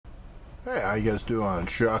Hey, how you guys doing on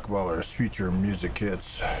CHUCKBALLER's Future Music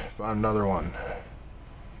Hits? Found another one.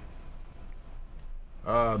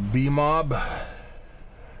 B-Mob.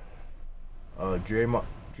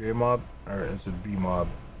 J3MOB, or is it B-Mob?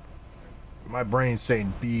 My brain's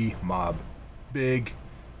saying B-Mob. Big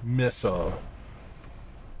Missile.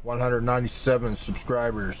 197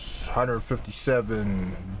 subscribers,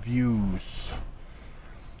 157 views.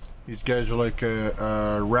 These guys are like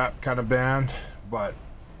a rap kind of band, but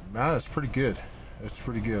man, it's pretty good. It's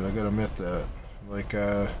pretty good. I gotta admit that. Like,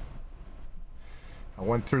 I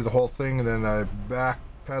went through the whole thing and then I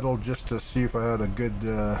backpedaled just to see if I had a good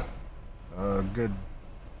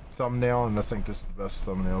thumbnail, and I think this is the best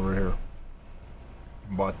thumbnail right here.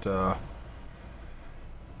 But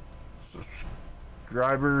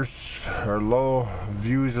subscribers are low,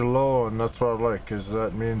 views are low, and that's what I like, because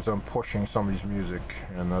that means I'm pushing somebody's music,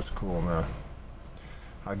 and that's cool, man.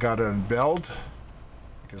 I got it unbelled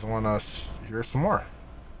because I want to hear some more.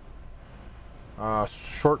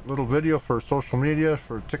 Short little video for social media,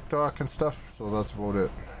 for TikTok and stuff, so that's about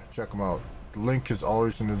it. Check them out. The link is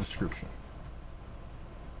always in the description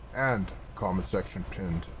and comment section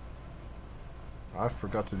pinned. I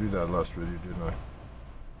forgot to do that last video, didn't I?